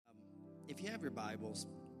If you have your Bibles,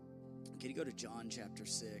 can you go to John chapter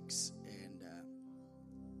 6? And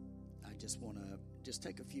I just want to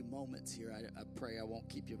take a few moments here. I pray I won't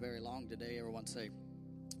keep you very long today. Everyone say,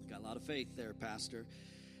 you got a lot of faith there, Pastor.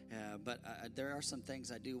 But there are some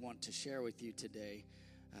things I do want to share with you today.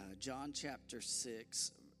 John chapter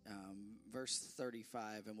 6, verse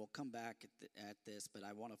 35, and we'll come back at this, but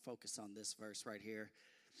I want to focus on this verse right here.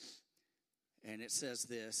 And it says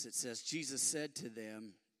this, it says, Jesus said to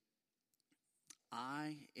them,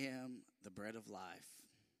 I am the bread of life.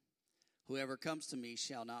 Whoever comes to me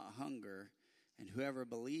shall not hunger, and whoever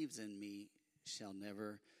believes in me shall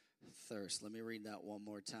never thirst. Let me read that one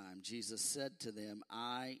more time. Jesus said to them,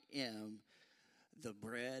 I am the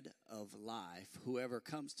bread of life. Whoever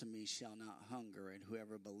comes to me shall not hunger, and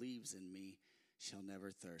whoever believes in me shall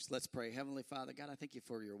never thirst. Let's pray. Heavenly Father, God, I thank you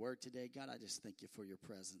for your word today. God, I just thank you for your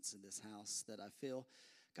presence in this house that I feel.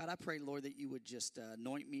 God, I pray, Lord, that you would just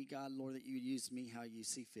anoint me, God, Lord, that you would use me how you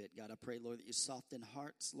see fit. God, I pray, Lord, that you soften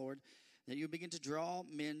hearts, Lord, that you begin to draw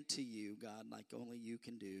men to you, God, like only you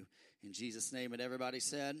can do. In Jesus' name, and everybody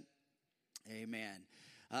said, amen.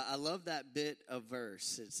 I love that bit of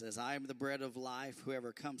verse. It says, I am the bread of life.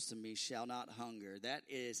 Whoever comes to me shall not hunger. That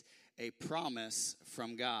is a promise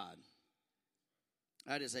from God.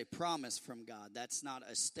 That is a promise from God. That's not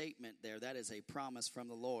a statement there. That is a promise from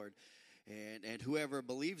the Lord. And whoever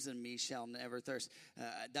believes in me shall never thirst.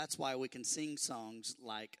 That's why we can sing songs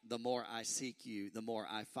like, the more I seek you, the more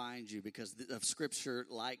I find you, because of scripture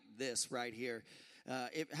like this right here.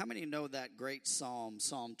 How many know that great psalm,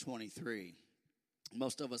 Psalm 23?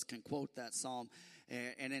 Most of us can quote that psalm.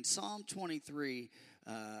 And in Psalm 23,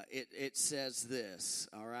 it says this,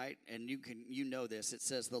 all right? And you know this. It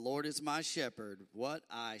says, the Lord is my shepherd, what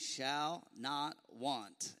I shall not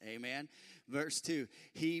want. Amen. Verse 2,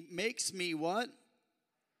 he makes me what?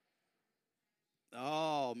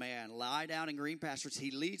 Oh, man, lie down in green pastures.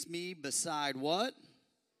 He leads me beside what?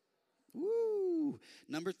 Woo.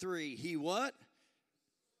 Number 3, he what?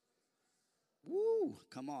 Woo.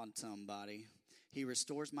 Come on, somebody. He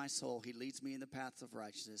restores my soul. He leads me in the paths of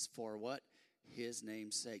righteousness for what? His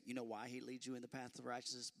name's sake. You know why he leads you in the paths of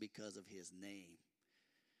righteousness? Because of his name.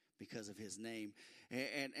 Because of his name.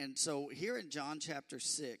 And so here in John chapter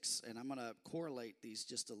 6, and I'm going to correlate these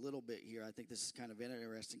just a little bit here. I think this is kind of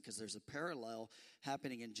interesting because there's a parallel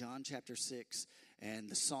happening in John chapter 6 and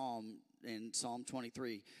the Psalm in Psalm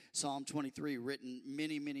 23. Psalm 23 written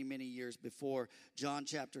many, many, many years before John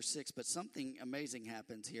chapter 6. But something amazing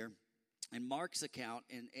happens here. In Mark's account,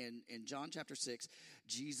 in John chapter 6,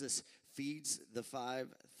 Jesus feeds the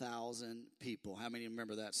 5,000 people. How many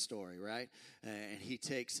remember that story, right? And he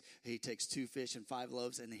takes 2 fish and 5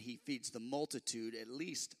 loaves, and then he feeds the multitude, at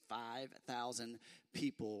least 5,000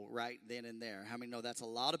 people right then and there. How many know that's a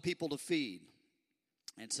lot of people to feed?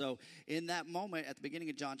 And so in that moment, at the beginning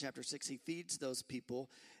of John chapter 6, he feeds those people.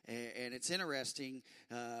 And it's interesting.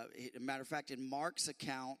 As a matter of fact, in Mark's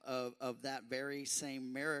account of that very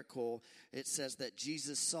same miracle, it says that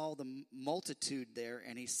Jesus saw the multitude there,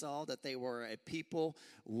 and he saw that they were a people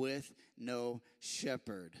with no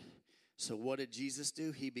shepherd. So what did Jesus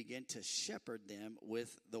do? He began to shepherd them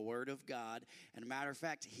with the word of God. And a matter of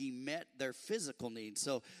fact, he met their physical needs.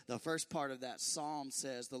 So the first part of that psalm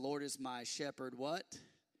says, the Lord is my shepherd, what?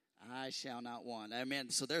 I shall not want.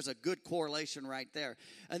 Amen. So there's a good correlation right there.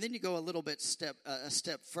 And then you go a little bit a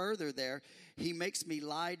step further there. He makes me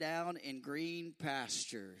lie down in green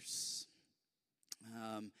pastures.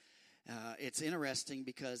 It's interesting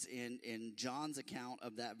because in John's account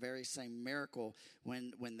of that very same miracle,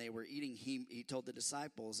 when they were eating, he told the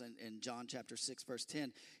disciples in John chapter 6, verse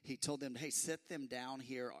 10, he told them, hey, set them down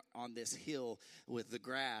here on this hill with the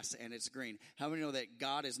grass and it's green. How many know that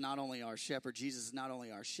God is not only our shepherd, Jesus is not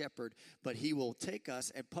only our shepherd, but he will take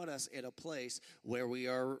us and put us in a place where we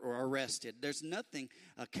are rested. There's nothing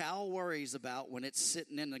a cow worries about when it's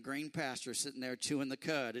sitting in the green pasture, sitting there chewing the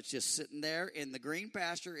cud. It's just sitting there in the green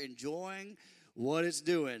pasture enjoying what it's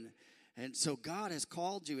doing. And so God has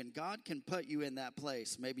called you, and God can put you in that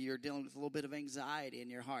place. Maybe you're dealing with a little bit of anxiety in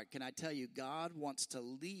your heart. Can I tell you, God wants to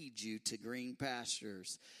lead you to green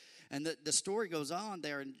pastures. And the story goes on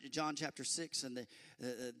there in John chapter 6, and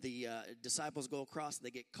the disciples go across.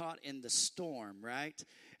 They get caught in the storm, right?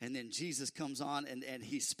 And then Jesus comes on, and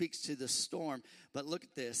he speaks to the storm. But look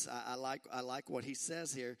at this. I like what he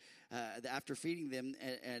says here. After feeding them,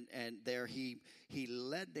 and there he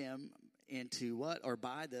led them into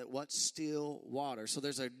what still water. So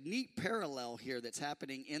there's a neat parallel here that's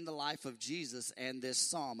happening in the life of Jesus and this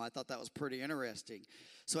psalm. I thought that was pretty interesting.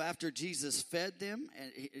 So after Jesus fed them,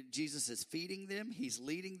 and Jesus is feeding them, he's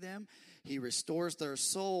leading them, he restores their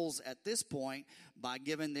souls at this point by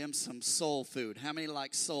giving them some soul food. How many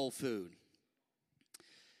like soul food?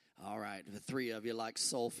 All right, the three of you like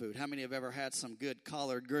soul food. How many have ever had some good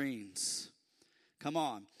collard greens? Come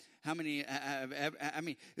on. How many,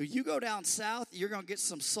 you go down south, you're going to get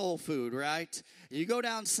some soul food, right? You go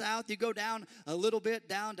down south, you go down a little bit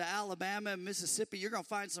down to Alabama and Mississippi, you're going to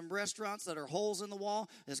find some restaurants that are holes in the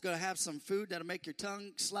wall that's going to have some food that'll make your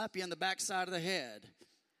tongue slap you in the backside of the head.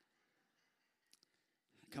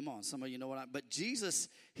 Come on, some of you know what but Jesus,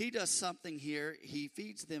 he does something here. He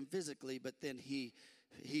feeds them physically, but then he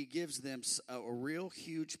gives them a real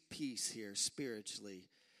huge peace here spiritually.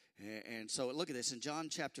 And so look at this. In John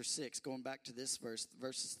chapter 6, going back to this verse,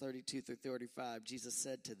 verses 32 through 35, Jesus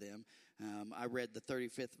said to them, I read the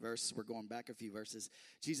 35th verse. We're going back a few verses.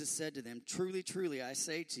 Jesus said to them, "Truly, truly, I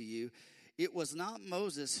say to you, it was not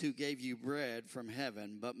Moses who gave you bread from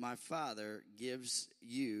heaven, but my Father gives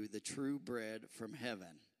you the true bread from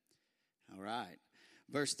heaven." All right.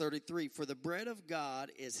 Verse 33, "For the bread of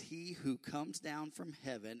God is he who comes down from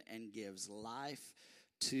heaven and gives life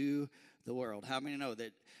to the world." How many know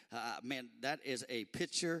that, that is a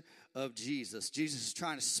picture of Jesus. Jesus is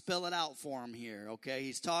trying to spell it out for him here, okay?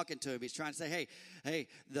 He's talking to him. He's trying to say, hey,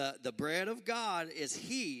 the bread of God is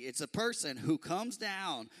he. It's a person who comes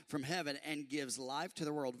down from heaven and gives life to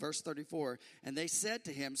the world. Verse 34, "And they said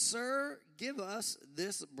to him, 'Sir, give us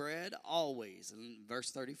this bread always.' And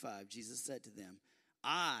verse 35, Jesus said to them,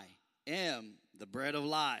 'I am the bread of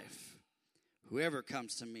life. Whoever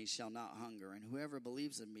comes to me shall not hunger, and whoever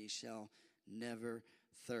believes in me shall never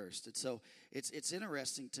thirst.'" And so it's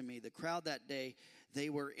interesting to me. The crowd that day, they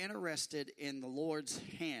were interested in the Lord's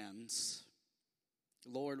hands.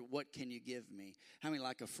 Lord, what can you give me? How many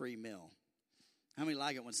like a free meal? How many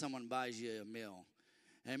like it when someone buys you a meal?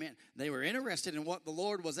 Amen. They were interested in what the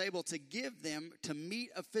Lord was able to give them to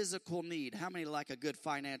meet a physical need. How many like a good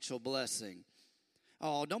financial blessing?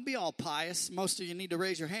 Oh, don't be all pious. Most of you need to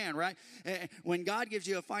raise your hand, right? When God gives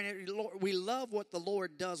you a financial, we love what the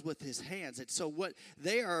Lord does with his hands. And so what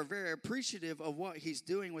they are very appreciative of what he's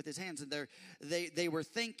doing with his hands. And they were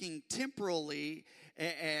thinking temporally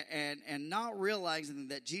and not realizing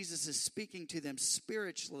that Jesus is speaking to them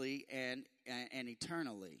spiritually and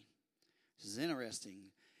eternally. This is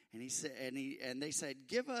interesting. And he said, and they said,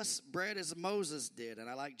 "Give us bread as Moses did." And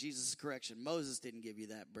I like Jesus' correction. Moses didn't give you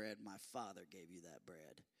that bread. My Father gave you that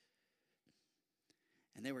bread.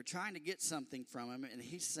 And they were trying to get something from him. And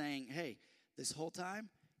he's saying, hey, this whole time,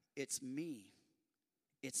 it's me.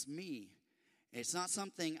 It's me. It's not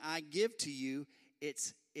something I give to you.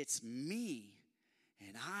 It's me.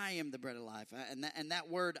 And I am the bread of life. And that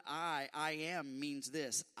word I am means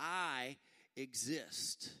this. I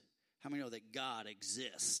exist. How many know that God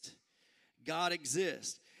exists? God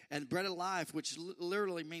exists. And bread of life, which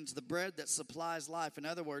literally means the bread that supplies life. In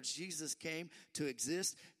other words, Jesus came to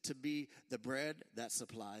exist, to be the bread that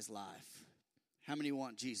supplies life. How many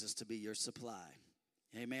want Jesus to be your supply?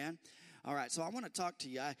 Amen? All right, so I want to talk to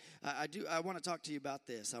you. I want to talk to you about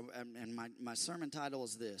this. And my sermon title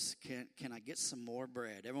is this. Can I get some more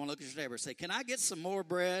bread? Everyone look at your neighbor and say, can I get some more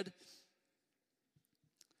bread?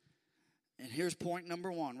 And here's point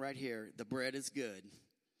number one right here. The bread is good.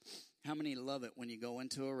 How many love it when you go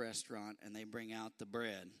into a restaurant and they bring out the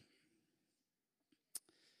bread?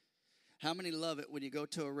 How many love it when you go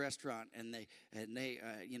to a restaurant and they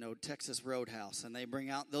Texas Roadhouse, and they bring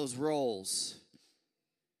out those rolls?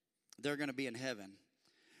 They're going to be in heaven.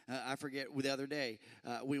 I forget, the other day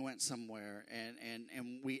we went somewhere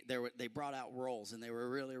and they brought out rolls, and they were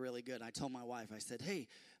really, really good. I told my wife, I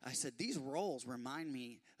said, these rolls remind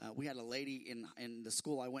me, we had a lady in the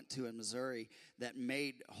school I went to in Missouri that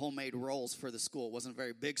made homemade rolls for the school. It wasn't a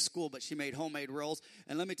very big school, but she made homemade rolls.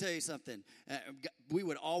 And let me tell you something, we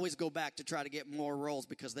would always go back to try to get more rolls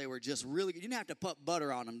because they were just really good. You didn't have to put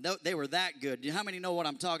butter on them. They were that good. How many know what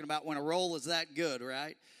I'm talking about when a roll is that good,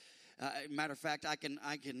 right? Matter of fact, I can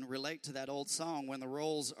relate to that old song, "When the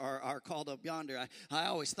Rolls are Called Up Yonder." I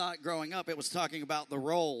always thought growing up it was talking about the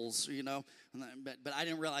rolls, but I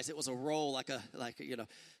didn't realize it was a roll, like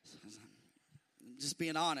just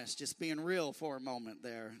being honest, just being real for a moment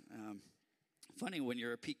there. Funny when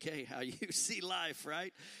you're a PK how you see life,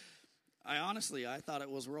 right? I thought it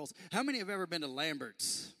was rolls. How many have ever been to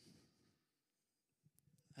Lambert's?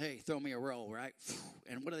 Hey, throw me a roll, right?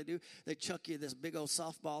 And what do? They chuck you this big old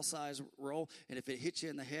softball size roll, and if it hits you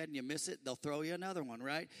in the head and you miss it, they'll throw you another one,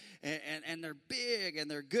 right? And they're big, and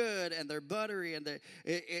they're good, and they're buttery, and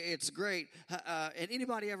it's great. And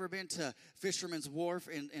anybody ever been to Fisherman's Wharf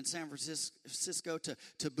in San Francisco,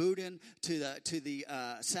 to Boudin, to the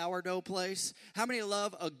sourdough place? How many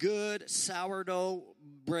love a good sourdough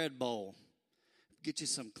bread bowl? Get you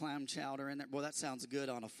some clam chowder in there. Boy, that sounds good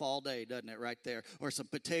on a fall day, doesn't it, right there? Or some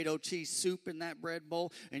potato cheese soup in that bread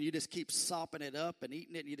bowl, and you just keep sopping it up and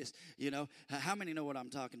eating it. And you just, how many know what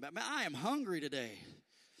I'm talking about? Man, I am hungry today.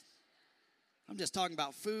 I'm just talking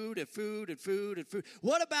about food and food and food and food.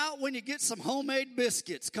 What about when you get some homemade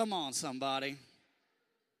biscuits? Come on, somebody.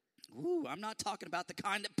 Ooh, I'm not talking about the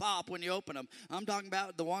kind that pop when you open them. I'm talking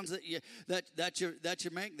about the ones that you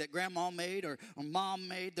make, that grandma made or mom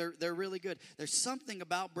made. They're really good. There's something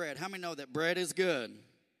about bread. How many know that bread is good?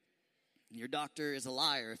 Your doctor is a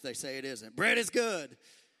liar if they say it isn't. Bread is good.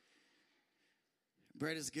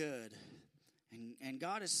 Bread is good. And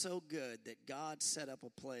God is so good that God set up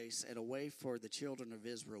a place and a way for the children of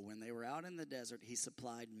Israel. When they were out in the desert, he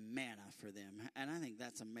supplied manna for them. And I think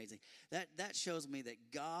that's amazing. That shows me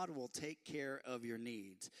that God will take care of your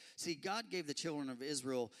needs. See, God gave the children of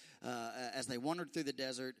Israel, as they wandered through the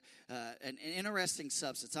desert, an interesting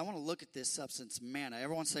substance. I want to look at this substance, manna.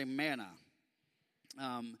 Everyone say manna.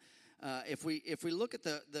 If we look at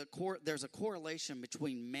there's a correlation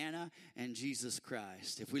between manna and Jesus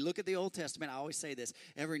Christ. If we look at the Old Testament, I always say this: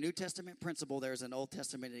 every New Testament principle, there's an Old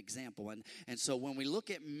Testament example, and so when we look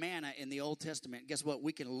at manna in the Old Testament, guess what?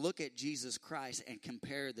 We can look at Jesus Christ and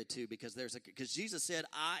compare the two because Jesus said,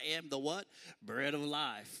 "I am the what? Bread of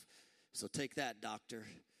life." So take that, doctor.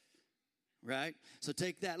 Right? So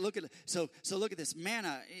take that. Look at look at this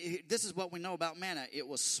manna. This is what we know about manna. It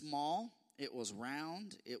was small. It was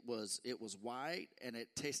round, it was white, and it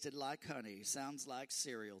tasted like honey. Sounds like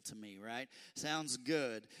cereal to me, right? Sounds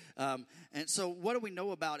good. And so what do we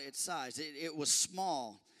know about its size? It was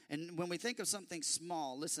small. And when we think of something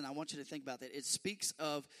small, listen, I want you to think about that. It speaks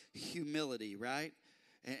of humility, right?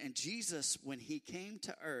 And Jesus, when he came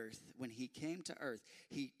to earth, he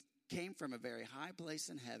came from a very high place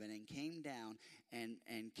in heaven and came down and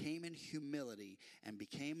came in humility and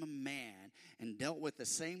became a man and dealt with the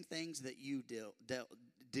same things that you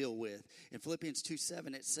deal with. In Philippians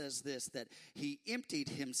 2:7, it says this, that he emptied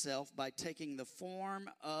himself by taking the form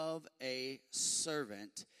of a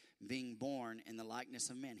servant, being born in the likeness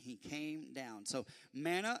of men. He came down. So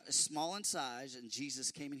manna is small in size, and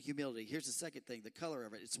Jesus came in humility. Here's the second thing, the color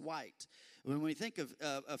of it. It's white. When we think of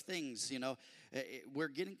things, we're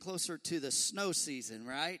getting closer to the snow season,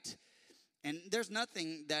 right? And there's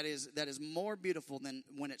nothing that is more beautiful than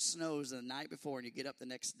when it snows the night before and you get up the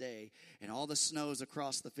next day and all the snow's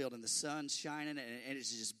across the field and the sun's shining and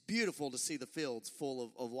it's just beautiful to see the fields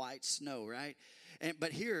full of white snow, right?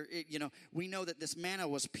 But here, we know that this manna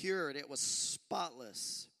was pure and it was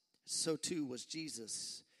spotless. So too was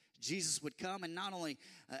Jesus. Jesus would come and not only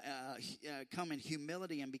come in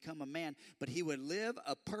humility and become a man, but he would live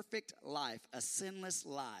a perfect life, a sinless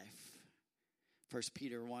life. 1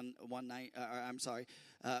 Peter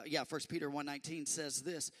 1:19 says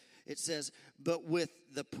this. It says, "But with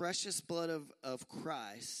the precious blood of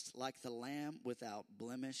Christ, like the lamb without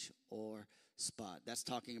blemish or spot." That's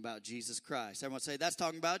talking about Jesus Christ. Everyone say, that's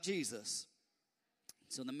talking about Jesus.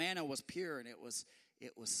 So the manna was pure and it was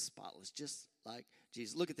spotless, just like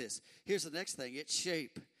Jesus. Look at this. Here's the next thing. Its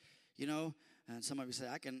shape. And some of you say,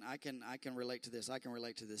 I can relate to this. I can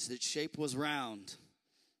relate to this. Its shape was round.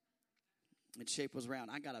 Its shape was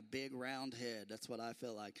round. I got a big round head. That's what I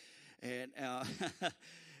feel like. And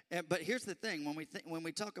but here's the thing: when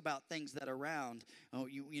we talk about things that are round,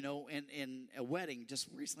 in a wedding. Just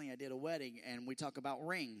recently, I did a wedding, and we talk about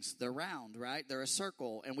rings. They're round, right? They're a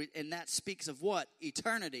circle, and that speaks of what?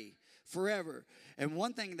 Eternity, forever. And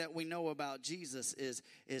one thing that we know about Jesus is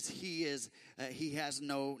he has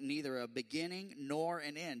neither a beginning nor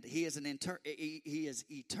an end. He is he is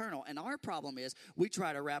eternal. And our problem is we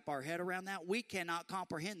try to wrap our head around that. We cannot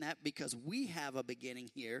comprehend that because we have a beginning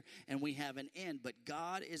here and we have an end. But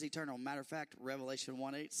God is eternal. Matter of fact, Revelation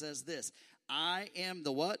 1:8 says this: I am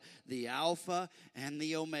the what? The Alpha and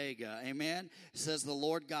the Omega. Amen. It says the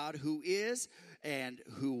Lord God who is and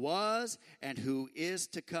who was and who is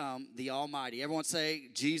to come, the Almighty. Everyone say,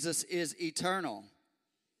 Jesus is eternal.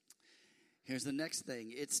 Here's the next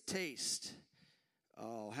thing. Its taste.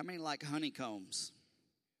 Oh, how many like honeycombs?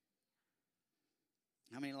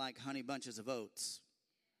 How many like honey bunches of oats?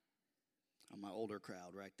 Oh, my older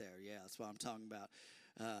crowd right there. Yeah, that's what I'm talking about.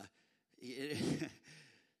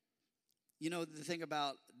 You know, the thing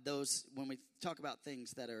about those, when we talk about things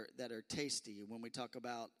that are tasty, when we talk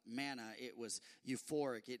about manna, it was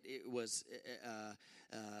euphoric, it was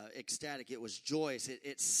ecstatic, it was joyous,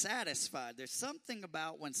 it satisfied. There's something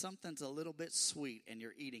about when something's a little bit sweet and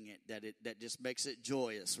you're eating it that just makes it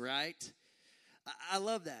joyous, right? I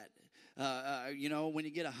love that. You know, when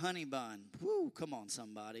you get a honey bun, whoo, come on,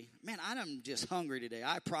 somebody. Man, I'm just hungry today.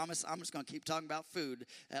 I promise I'm just going to keep talking about food.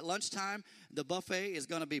 At lunchtime, the buffet is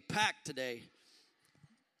going to be packed today.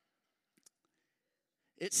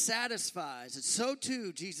 It satisfies. And so,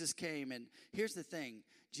 too, Jesus came. And here's the thing.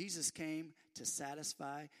 Jesus came to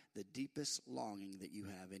satisfy the deepest longing that you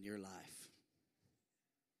have in your life.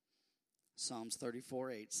 Psalms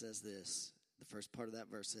 34:8 says this. The first part of that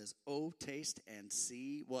verse says, "Oh, taste and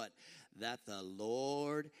see," what? "That the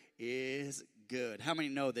Lord is good." How many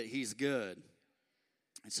know that he's good?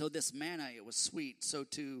 And so this manna, it was sweet. So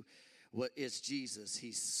too, what is Jesus?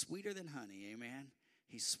 He's sweeter than honey, amen?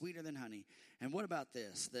 He's sweeter than honey. And what about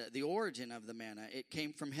this? The origin of the manna, it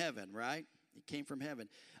came from heaven, right? It came from heaven.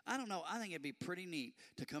 I don't know. I think it'd be pretty neat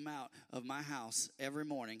to come out of my house every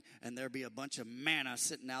morning and there'd be a bunch of manna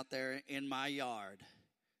sitting out there in my yard.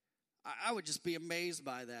 I would just be amazed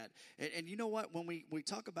by that. And you know what? When we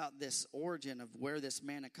talk about this origin of where this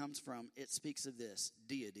manna comes from, it speaks of this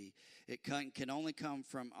deity. It can only come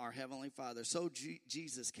from our Heavenly Father. So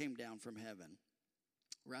Jesus came down from heaven,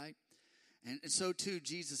 right? And so too,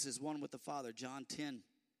 Jesus is one with the Father. John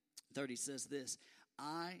 10:30 says this,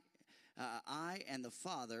 I and the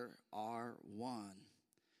Father are one.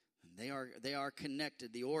 They are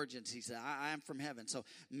connected. The origins, he said, I am from heaven. So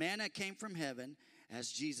manna came from heaven, as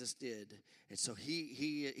Jesus did. And so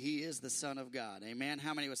he is the Son of God. Amen.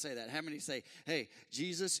 How many would say that? How many say, "Hey,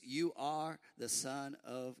 Jesus, you are the Son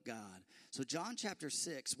of God"? So John chapter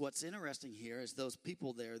 6, what's interesting here is those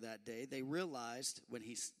people there that day, they realized when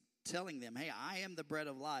he's telling them, "Hey, I am the bread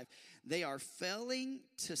of life," they are failing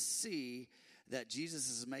to see that Jesus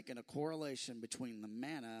is making a correlation between the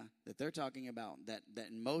manna that they're talking about that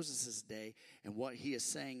in Moses' day and what he is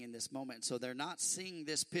saying in this moment. So they're not seeing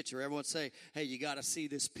this picture. Everyone say, "Hey, you got to see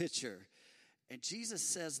this picture." And Jesus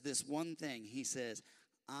says this one thing. He says,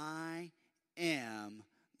 "I am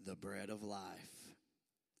the bread of life."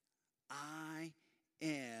 I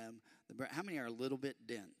am the bread. How many are a little bit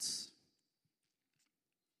dense?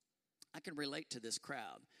 I can relate to this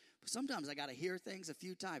crowd. Sometimes I got to hear things a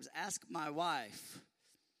few times. Ask my wife.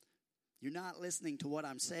 "You're not listening to what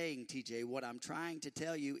I'm saying, TJ. What I'm trying to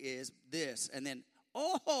tell you is this." And then,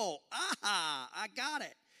 I got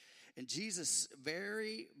it. And Jesus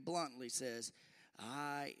very bluntly says,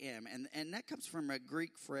 "I am." And that comes from a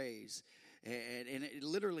Greek phrase. And it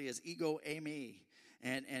literally is ego eimi.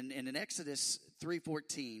 And in Exodus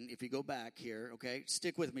 3:14, if you go back here, okay,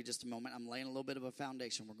 stick with me just a moment. I'm laying a little bit of a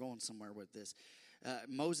foundation. We're going somewhere with this.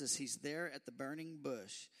 Moses, he's there at the burning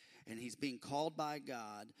bush, and he's being called by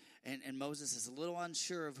God. And Moses is a little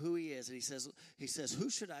unsure of who he is. And he says,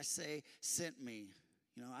 "Who should I say sent me?"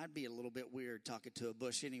 You know, I'd be a little bit weird talking to a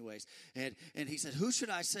bush anyways. And he said, "Who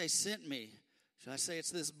should I say sent me? Should I say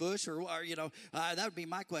it's this bush?" Or you know, that would be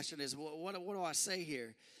my question is, what do I say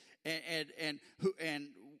here? And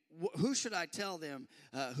who should I tell them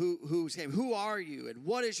who's came? "Who are you and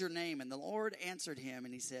what is your name?" And the Lord answered him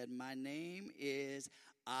and he said, "My name is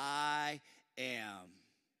I am."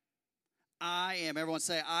 I am. Everyone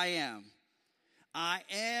say, "I am." I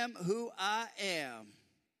am who I am.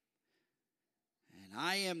 And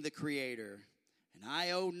I am the creator. And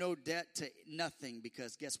I owe no debt to nothing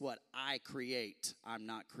because guess what? I create. I'm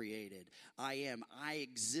not created. I am. I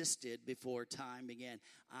existed before time began.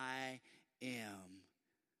 I am.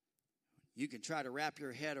 You can try to wrap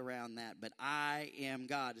your head around that, but I am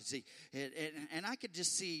God. See, and I could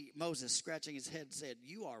just see Moses scratching his head and said,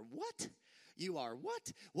 "You are what? You are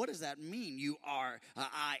what? What does that mean? You are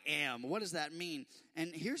I am. What does that mean?"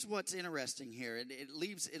 And here's what's interesting here. It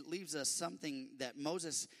leaves us something that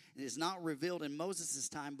Moses is not revealed in Moses'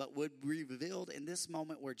 time, but would be revealed in this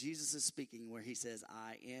moment where Jesus is speaking, where he says,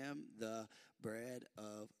 "I am the bread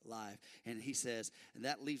of life." And he says, and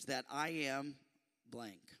that leaves that I am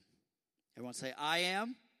blank. Everyone say, "I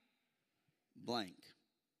am blank."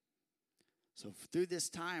 So through this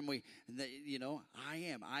time, I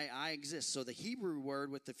am, I exist. So the Hebrew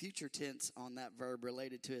word with the future tense on that verb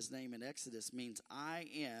related to his name in Exodus means I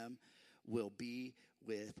am will be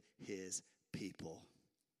with his people.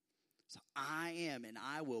 So I am and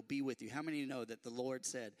I will be with you. How many know that the Lord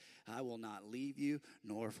said, "I will not leave you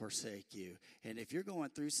nor forsake you"? And if you're going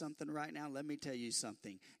through something right now, let me tell you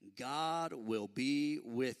something. God will be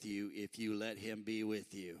with you if you let him be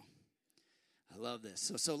with you. I love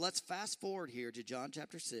this. So let's fast forward here to John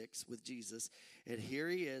chapter 6 with Jesus. And here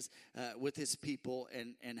he is with his people.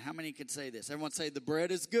 And how many can say this? Everyone say, the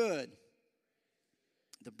bread is good.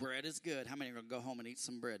 The bread is good. How many are going to go home and eat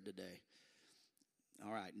some bread today?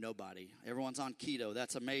 All right, nobody. Everyone's on keto.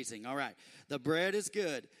 That's amazing. All right, the bread is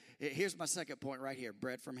good. Here's my second point right here.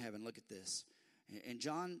 Bread from heaven. Look at this. In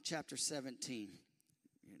John chapter 17,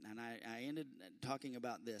 and I ended talking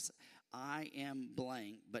about this. I am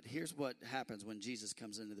blank, but here's what happens when Jesus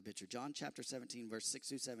comes into the picture. John chapter 17, verse 6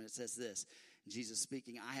 through 7, it says this. Jesus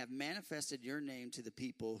speaking, I have manifested your name to the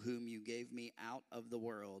people whom you gave me out of the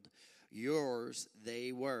world. Yours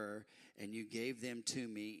they were, and you gave them to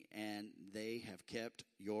me, and they have kept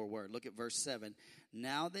your word. Look at verse 7.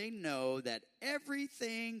 Now they know that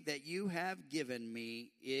everything that you have given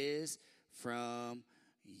me is from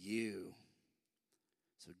you.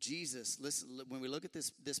 So Jesus, listen, when we look at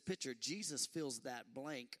this picture, Jesus fills that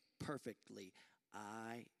blank perfectly.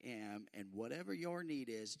 I am, and whatever your need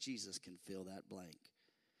is, Jesus can fill that blank.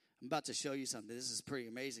 I'm about to show you something. This is pretty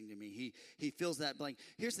amazing to me. He fills that blank.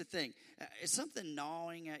 Here's the thing. Is something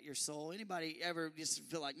gnawing at your soul? Anybody ever just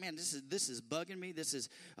feel like, man, this is bugging me?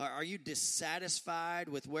 Are you dissatisfied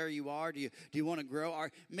with where you are? Do you want to grow?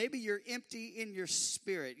 Or maybe you're empty in your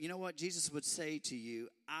spirit. You know what Jesus would say to you?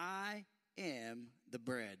 I am the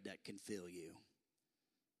bread that can fill you.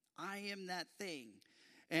 I am that thing.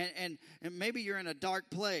 And maybe you're in a dark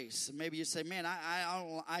place. Maybe you say, man,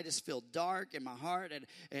 I just feel dark in my heart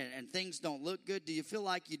and things don't look good. Do you feel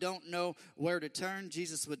like you don't know where to turn?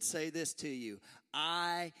 Jesus would say this to you.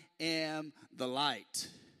 I am the light.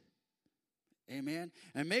 Amen.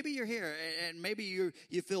 And maybe you're here and maybe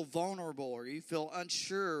you feel vulnerable or you feel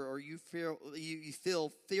unsure or you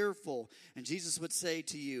feel fearful. And Jesus would say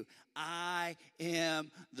to you, I am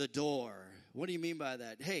the door. What do you mean by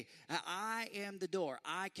that? Hey, I am the door.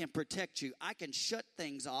 I can protect you. I can shut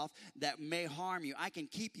things off that may harm you. I can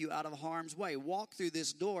keep you out of harm's way. Walk through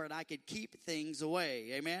this door and I can keep things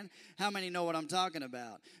away. Amen? How many know what I'm talking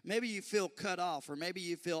about? Maybe you feel cut off or maybe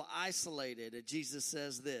you feel isolated. And Jesus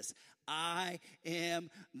says this, I am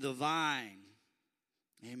the vine.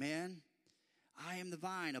 Amen? I am the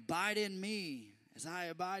vine. Abide in me as I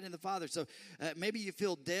abide in the Father. So maybe you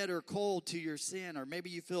feel dead or cold to your sin, or maybe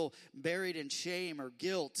you feel buried in shame or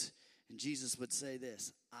guilt. And Jesus would say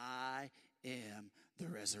this, I am the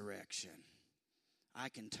resurrection. I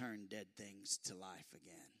can turn dead things to life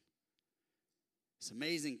again. It's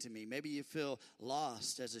amazing to me. Maybe you feel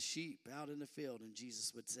lost as a sheep out in the field, and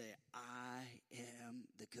Jesus would say, I am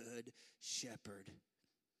the good shepherd,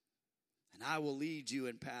 and I will lead you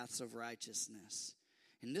in paths of righteousness.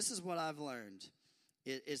 And this is what I've learned,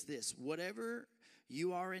 is this. Whatever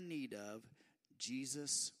you are in need of,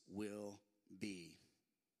 Jesus will be.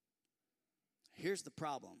 Here's the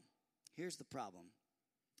problem.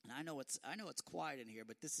 And I know it's quiet in here,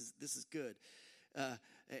 but this is good.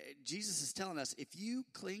 Jesus is telling us, if you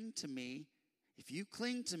cling to me,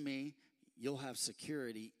 you'll have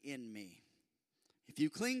security in me. If you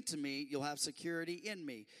cling to me, you'll have security in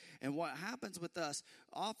me. And what happens with us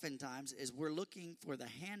oftentimes is we're looking for the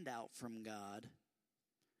handout from God.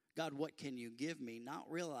 God, what can you give me? Not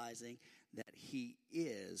realizing that he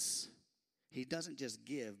is. He doesn't just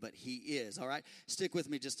give, but he is. All right? Stick with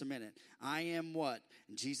me just a minute. I am what?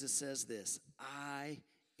 And Jesus says this, I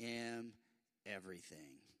am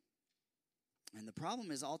everything. And the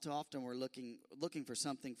problem is all too often we're looking for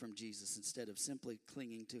something from Jesus instead of simply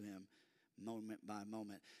clinging to him moment by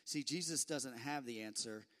moment. See, Jesus doesn't have the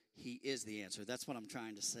answer. He is the answer. That's what I'm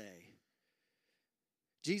trying to say.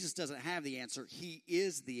 Jesus doesn't have the answer. He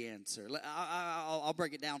is the answer. I'll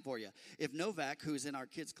break it down for you. If Novak, who's in our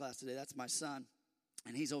kids class today, that's my son,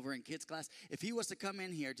 and he's over in kids class, if he was to come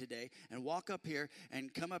in here today and walk up here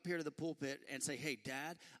and come up here to the pulpit and say, hey,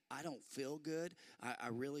 Dad, I don't feel good. I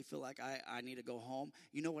really feel like I need to go home.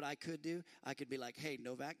 You know what I could do? I could be like, hey,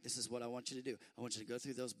 Novak, this is what I want you to do. I want you to go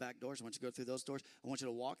through those back doors. I want you to go through those doors. I want you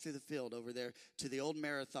to walk through the field over there to the old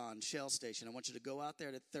Marathon Shell Station. I want you to go out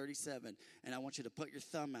there to 37, and I want you to put your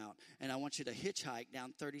thumb out, and I want you to hitchhike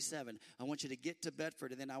down 37. I want you to get to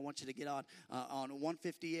Bedford, and then I want you to get on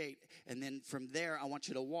 158, and then from there I want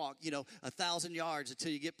you to walk, 1,000 yards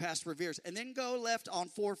until you get past Revere's, and then go left on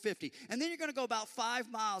 450, and then you're going to go about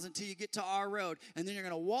 5 miles until you get to our road, and then you're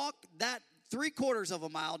going to walk that 3/4 of a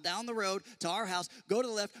mile down the road to our house, go to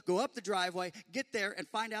the left, go up the driveway, get there, and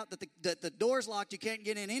find out that the door's locked, you can't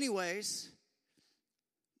get in anyways.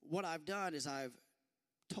 What I've done is I've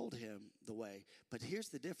told him the way, but here's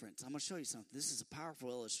the difference. I'm going to show you something. This is a powerful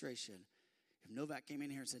illustration. If Novak came in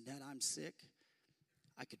here and said, Dad, I'm sick,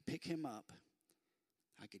 I could pick him up,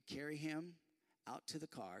 I could carry him out to the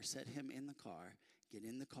car, set him in the car, get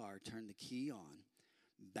in the car, turn the key on,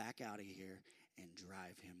 back out of here, and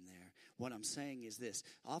drive him there. What I'm saying is this.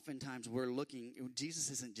 Oftentimes we're looking, Jesus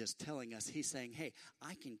isn't just telling us, he's saying, hey,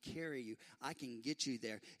 I can carry you. I can get you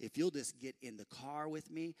there. If you'll just get in the car with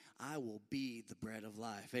me, I will be the bread of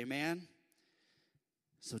life. Amen?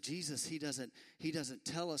 So Jesus, he doesn't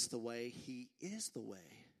tell us the way, he is the way.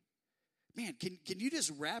 Man, can you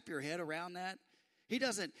just wrap your head around that? He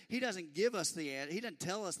doesn't give us the answer. He doesn't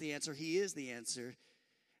tell us the answer. He is the answer.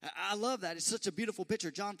 I love that. It's such a beautiful picture.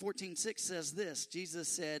 John 14:6 says this. Jesus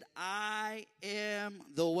said, I am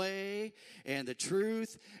the way and the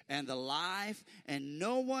truth and the life, and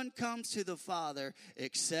no one comes to the Father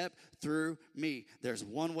except through me. There's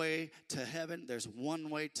one way to heaven. There's one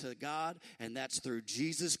way to God, and that's through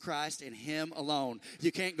Jesus Christ and him alone.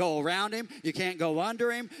 You can't go around him. You can't go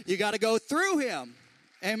under him. You got to go through him.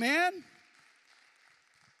 Amen?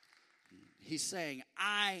 He's saying,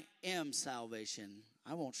 I am salvation.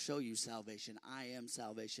 I won't show you salvation. I am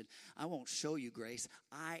salvation. I won't show you grace.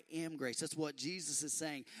 I am grace. That's what Jesus is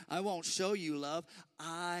saying. I won't show you love.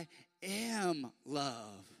 I am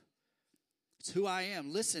love. It's who I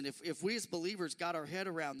am. Listen, if we as believers got our head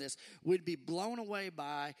around this, we'd be blown away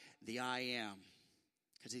by the I am.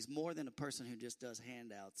 Because he's more than a person who just does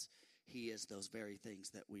handouts. He is those very things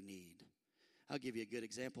that we need. I'll give you a good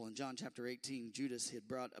example. In John chapter 18, Judas had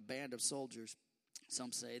brought a band of soldiers.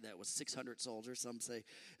 Some say that was 600 soldiers. Some say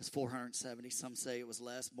it's 470. Some say it was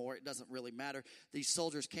less, more. It doesn't really matter. These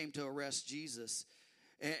soldiers came to arrest Jesus.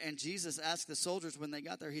 And Jesus asked the soldiers when they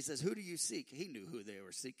got there, he says, who do you seek? He knew who they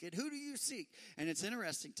were seeking. Who do you seek? And it's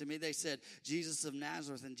interesting to me. They said, Jesus of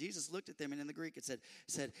Nazareth. And Jesus looked at them, and in the Greek it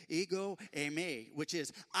said, ego eimi, which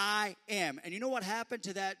is I am. And you know what happened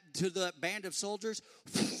to the band of soldiers?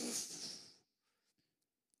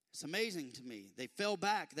 It's amazing to me. They fell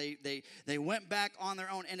back. They went back on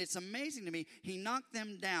their own. And it's amazing to me. He knocked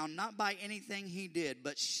them down, not by anything he did,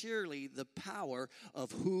 but surely the power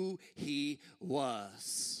of who he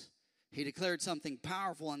was. He declared something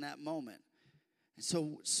powerful in that moment.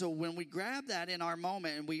 And so when we grab that in our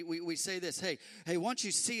moment and we say this, hey, once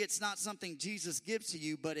you see it's not something Jesus gives to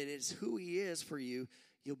you, but it is who he is for you,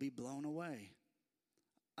 you'll be blown away.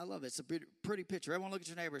 I love it. It's a pretty picture. Everyone look at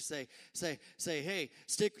your neighbor and say, hey,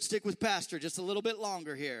 stick with Pastor just a little bit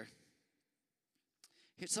longer here.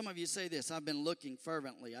 Some of you say this, I've been looking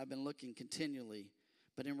fervently. I've been looking continually.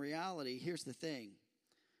 But in reality, here's the thing.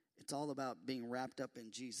 It's all about being wrapped up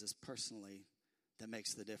in Jesus personally that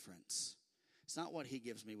makes the difference. It's not what he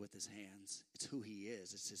gives me with his hands. It's who he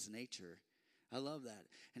is. It's his nature. I love that.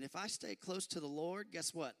 And if I stay close to the Lord,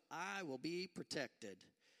 guess what? I will be protected.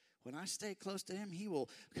 When I stay close to him, he will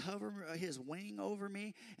cover his wing over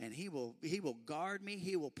me, and he will guard me.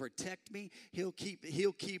 He will protect me. He'll keep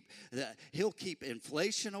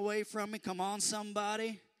inflation away from me. Come on,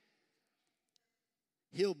 somebody.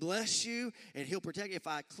 He'll bless you, and he'll protect you. If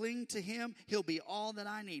I cling to him, he'll be all that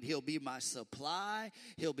I need. He'll be my supply.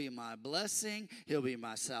 He'll be my blessing. He'll be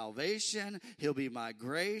my salvation. He'll be my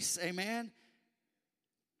grace. Amen?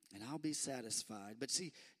 And I'll be satisfied. But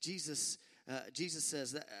see, Jesus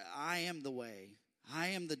says that I am the way, I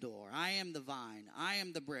am the door, I am the vine, I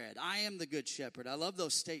am the bread, I am the good shepherd. I love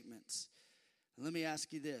those statements. And let me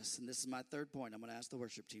ask you this, and this is my third point. I'm going to ask the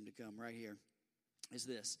worship team to come right here, is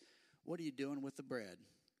this. What are you doing with the bread?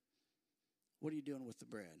 What are you doing with the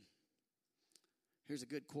bread? Here's a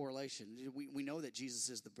good correlation. We know that Jesus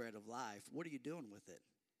is the bread of life. What are you doing with it?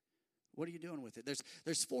 What are you doing with it?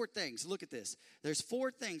 There's four things. Look at this. There's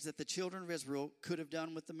four things that the children of Israel could have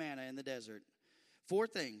done with the manna in the desert. Four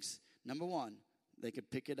things. Number one, they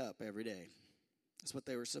could pick it up every day. That's what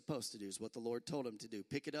they were supposed to do, is what the Lord told them to do.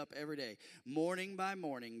 Pick it up every day. Morning by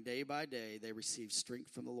morning, day by day, they received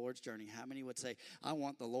strength from the Lord's journey. How many would say, I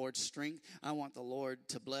want the Lord's strength. I want the Lord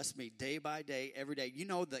to bless me day by day, every day. You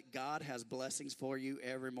know that God has blessings for you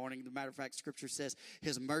every morning. As a matter of fact, Scripture says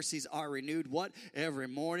his mercies are renewed, what? Every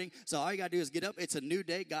morning. So all you got to do is get up. It's a new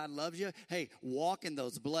day. God loves you. Hey, walk in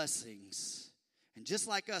those blessings. And just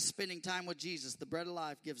like us spending time with Jesus, the bread of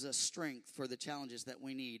life gives us strength for the challenges that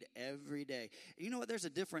we need every day. You know what? There's a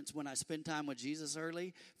difference when I spend time with Jesus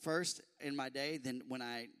first in my day, than when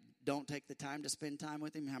I don't take the time to spend time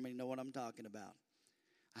with him. How many know what I'm talking about?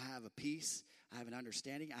 I have a peace. I have an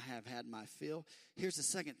understanding. I have had my fill. Here's the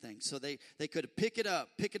second thing. So they could pick it up.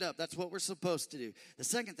 That's what we're supposed to do. The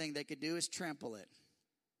second thing they could do is trample it.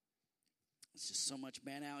 It's just so much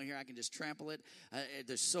manna out here. I can just trample it.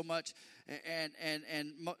 There's so much. And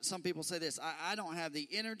some people say this. I don't have the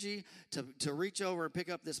energy to reach over and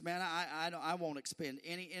pick up this manna. I won't expend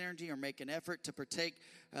any energy or make an effort to partake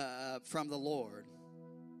from the Lord.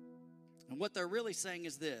 And what they're really saying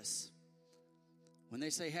is this. When they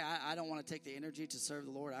say, hey, I don't want to take the energy to serve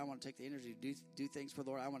the Lord. I want to take the energy to do things for the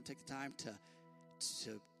Lord. I want to take the time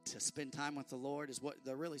to spend time with the Lord, is what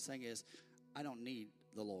they're really saying is, I don't need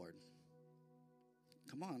the Lord.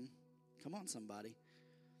 Come on, somebody.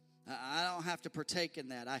 I don't have to partake in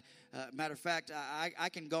that. Matter of fact, I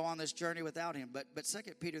can go on this journey without him. But 2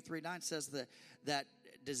 Peter 3:9 says that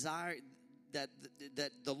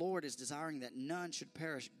the Lord is desiring that none should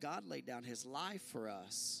perish. God laid down his life for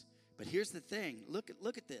us. But here's the thing. Look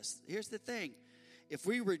at this. Here's the thing. If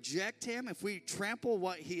we reject him, if we trample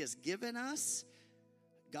what he has given us,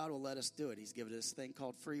 God will let us do it. He's given us this thing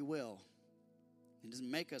called free will. He doesn't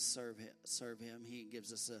make us serve him. He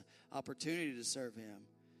gives us an opportunity to serve him.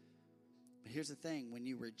 But here's the thing. When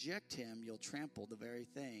you reject him, you'll trample the very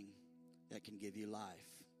thing that can give you life.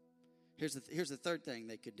 Here's the third thing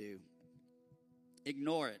they could do.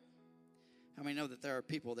 Ignore it. How many know that there are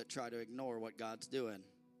people that try to ignore what God's doing?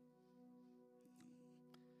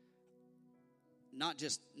 Not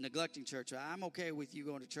just neglecting church. I'm okay with you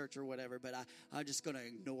going to church or whatever, but I'm just going to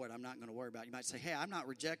ignore it. I'm not going to worry about it. You might say, hey, I'm not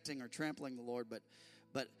rejecting or trampling the Lord,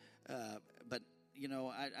 but you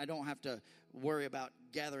know, I don't have to worry about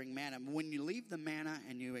gathering manna. When you leave the manna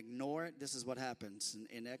and you ignore it, this is what happens.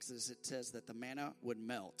 In Exodus, it says that the manna would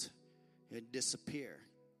melt. It would disappear.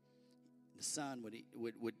 The sun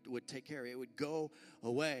would take care of it. It would go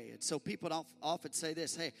away. And so people often say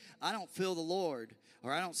this, hey, I don't feel the Lord,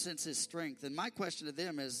 or I don't sense his strength. And my question to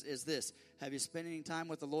them is this: have you spent any time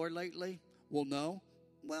with the Lord lately? Well, no.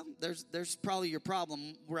 Well, there's probably your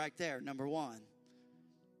problem right there, number one.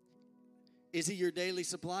 Is he your daily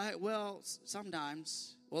supply? Well,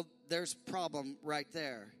 sometimes. Well, there's problem right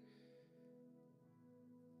there.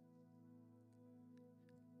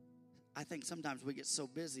 I think sometimes we get so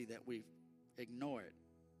busy that we ignore it.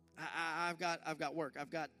 I've got work. I've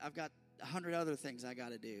got 100 other things I got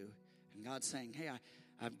to do. And God's saying, hey,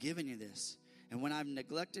 I've given you this. And when I've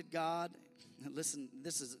neglected God, listen,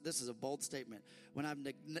 this is a bold statement. When I've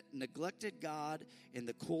neglected God in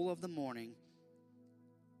the cool of the morning,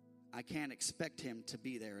 I can't expect him to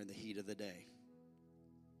be there in the heat of the day.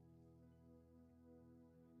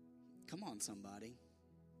 Come on, somebody.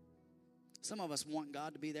 Some of us want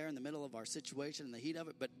God to be there in the middle of our situation, in the heat of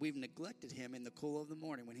it, but we've neglected him in the cool of the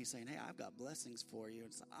morning when he's saying, hey, I've got blessings for you.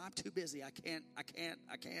 It's like, I'm too busy. I can't.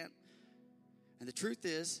 And the truth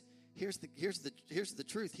is, here's the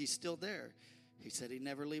truth. He's still there. He said he'd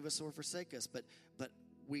never leave us or forsake us, but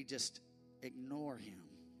we just ignore him.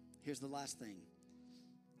 Here's the last thing.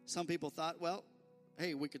 Some people thought, well,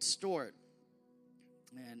 hey, we could store it.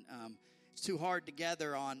 And it's too hard to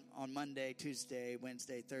gather on Monday, Tuesday,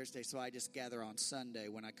 Wednesday, Thursday, so I just gather on Sunday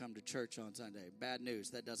when I come to church on Sunday. Bad news,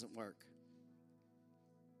 that doesn't work.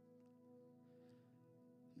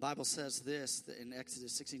 The Bible says this in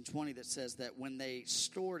Exodus 16:20 that says that when they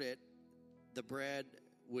stored it, the bread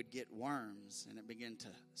would get worms and it began to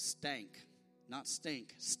stink. Not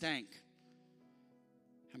stink, stank.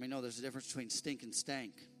 How many know there's a difference between stink and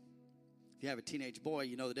stank? If you have a teenage boy,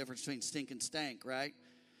 you know the difference between stink and stank, right?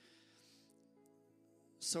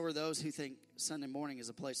 So are those who think Sunday morning is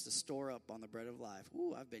a place to store up on the bread of life.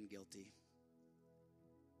 Ooh, I've been guilty.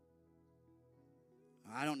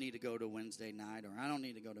 I don't need to go to Wednesday night, or I don't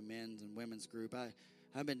need to go to men's and women's group.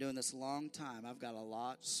 I've been doing this a long time. I've got a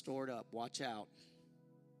lot stored up. Watch out.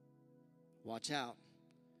 Watch out.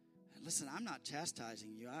 Listen, I'm not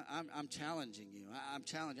chastising you. I'm challenging you. I'm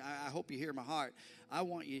challenging. I hope you hear my heart. I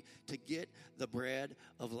want you to get the bread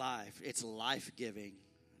of life. It's life-giving.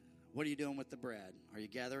 What are you doing with the bread? Are you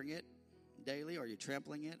gathering it daily? Are you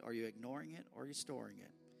trampling it? Are you ignoring it? Or are you storing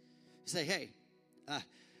it? You say, hey,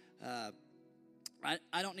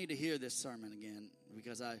 I don't need to hear this sermon again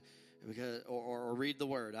because read the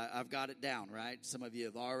word. I've got it down, right? Some of you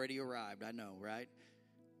have already arrived. I know, right?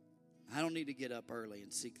 I don't need to get up early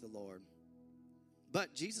and seek the Lord.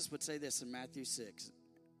 But Jesus would say this in Matthew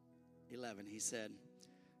 6:11. He said,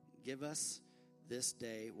 give us this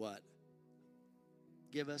day what?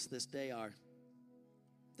 Give us this day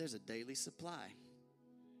there's a daily supply.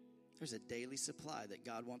 There's a daily supply that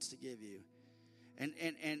God wants to give you. And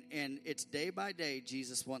it's day by day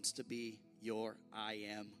Jesus wants to be your I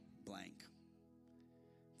am blank.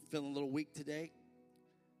 Feeling a little weak today?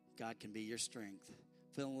 God can be your strength.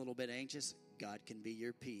 Feeling a little bit anxious? God can be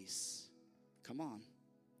your peace. Come on.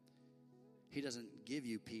 He doesn't give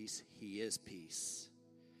you peace. He is peace.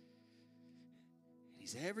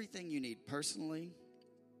 He's everything you need personally.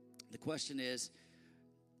 The question is,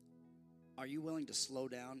 are you willing to slow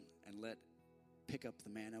down and pick up the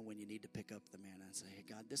manna when you need to pick up the manna and say, hey,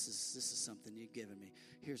 God, this is something you've given me.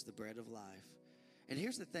 Here's the bread of life. And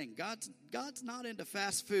here's the thing, God's not into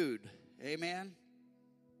fast food. Amen.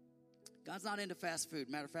 God's not into fast food.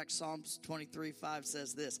 Matter of fact, Psalms 23:5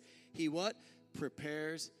 says this. He what?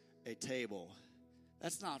 Prepares a table.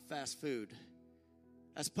 That's not fast food.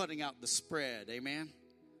 That's putting out the spread. Amen.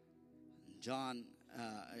 John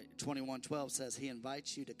 21:12 says he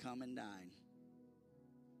invites you to come and dine.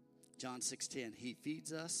 John 6:10, he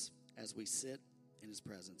feeds us as we sit in his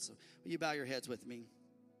presence. So will you bow your heads with me?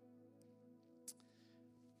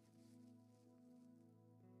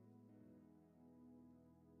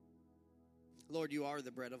 Lord, you are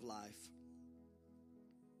the bread of life.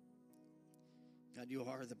 God, you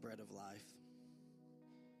are the bread of life.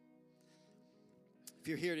 If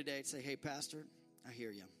you're here today and say, hey, Pastor, I hear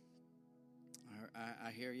you.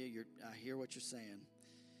 I hear you. I hear what you're saying.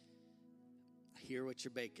 I hear what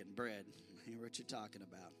you're baking, bread. I hear what you're talking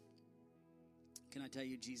about. Can I tell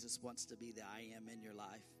you, Jesus wants to be the I am in your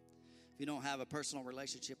life. If you don't have a personal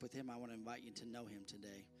relationship with him, I want to invite you to know him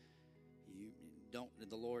today.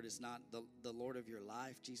 The Lord is not the Lord of your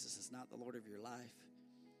life. Jesus is not the Lord of your life.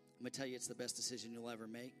 I'm going to tell you, it's the best decision you'll ever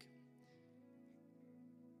make.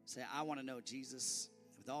 Say, I want to know Jesus.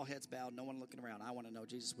 With all heads bowed, no one looking around, I want to know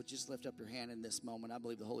Jesus. Would you just lift up your hand in this moment? I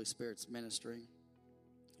believe the Holy Spirit's ministering.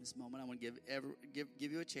 This moment, I want to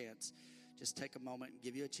give you a chance. Just take a moment and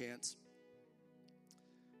give you a chance.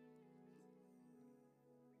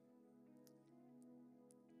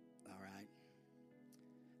 All right.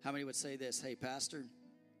 How many would say this? Hey, Pastor,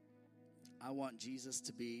 I want Jesus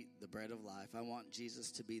to be the bread of life. I want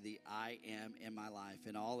Jesus to be the I am in my life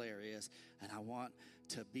in all areas. And I want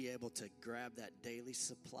to be able to grab that daily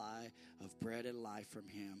supply of bread and life from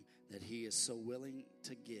him that he is so willing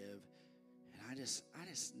to give. And I just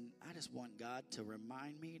want God to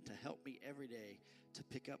remind me, to help me every day to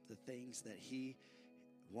pick up the things that he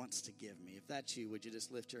wants to give me. If that's you, would you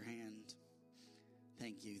just lift your hand?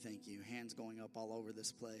 Thank you, thank you. Hands going up all over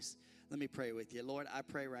this place. Let me pray with you. Lord, I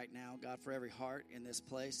pray right now, God, for every heart in this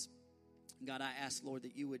place. God, I ask, Lord,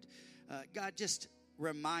 that you would, God, just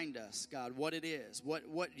remind us, God, what it is, what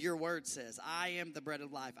your word says. I am the bread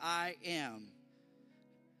of life. I am.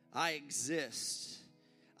 I exist.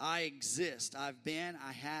 I exist. I've been,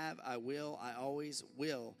 I have, I will, I always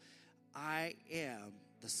will. I am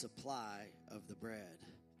the supply of the bread.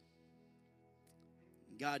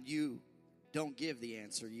 God, you don't give the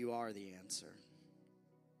answer. You are the answer.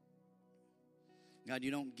 God,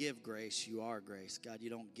 you don't give grace. You are grace. God, you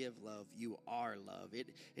don't give love. You are love. It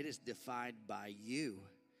is defined by you.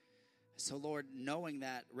 So, Lord, knowing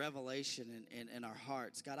that revelation in our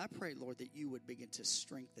hearts, God, I pray, Lord, that you would begin to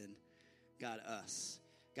strengthen, God, us.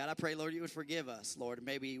 God, I pray, Lord, you would forgive us, Lord.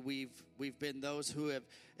 Maybe we've been those who have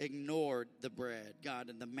ignored the bread, God,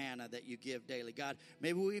 and the manna that you give daily. God,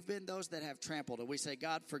 maybe we've been those that have trampled, and we say,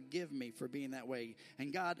 God, forgive me for being that way.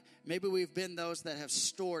 And God, maybe we've been those that have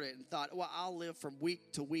stored it and thought, well, I'll live from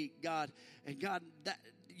week to week, God. And God, that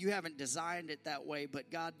you haven't designed it that way, but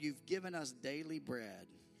God, you've given us daily bread.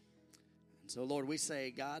 And so, Lord, we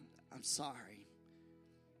say, God, I'm sorry,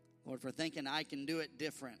 Lord, for thinking I can do it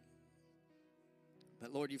different.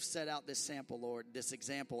 But, Lord, you've set out this sample, Lord, this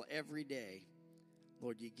example every day.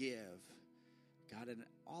 Lord, you give. God, and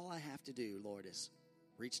all I have to do, Lord, is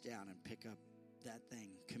reach down and pick up that thing,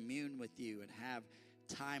 commune with you, and have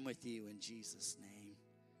time with you in Jesus' name.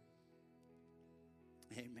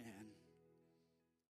 Amen.